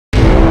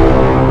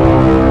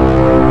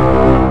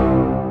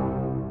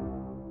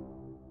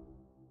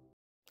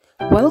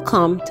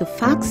Welcome to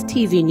Facts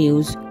TV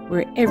News,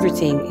 where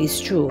everything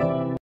is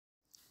true.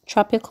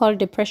 Tropical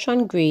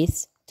Depression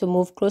Grace to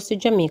move close to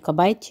Jamaica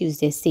by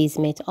Tuesday, says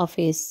Met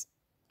Office.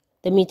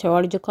 The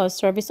Meteorological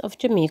Service of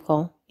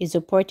Jamaica is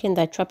reporting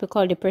that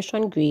Tropical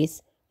Depression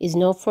Grace is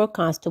now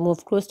forecast to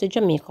move close to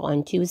Jamaica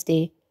on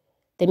Tuesday.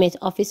 The Met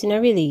Office, in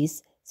a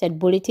release, said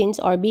bulletins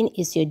are being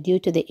issued due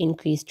to the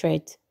increased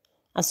threat.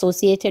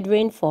 Associated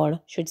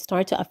rainfall should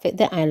start to affect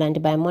the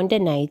island by Monday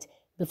night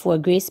before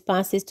Grace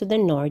passes to the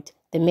north,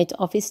 the Met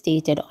Office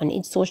stated on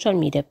its social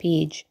media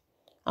page.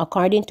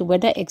 According to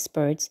weather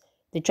experts,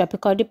 the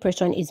tropical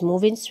depression is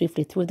moving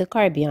swiftly through the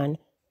Caribbean,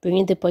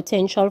 bringing the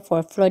potential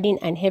for flooding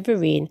and heavy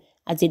rain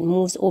as it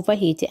moves over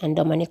Haiti and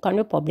Dominican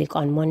Republic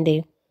on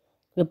Monday.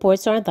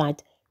 Reports are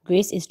that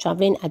Grace is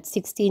traveling at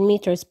 16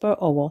 meters per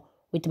hour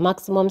with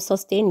maximum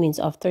sustained winds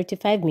of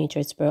 35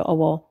 meters per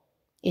hour.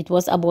 It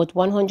was about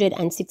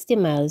 160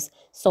 miles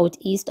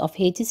southeast of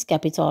Haiti's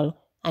capital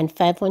and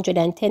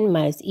 510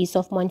 miles east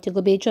of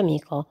Montego Bay,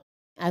 Jamaica,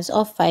 as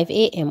of 5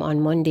 a.m.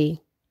 on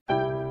Monday.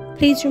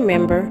 Please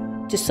remember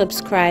to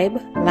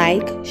subscribe,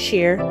 like,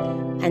 share,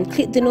 and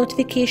click the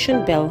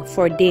notification bell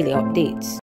for daily updates.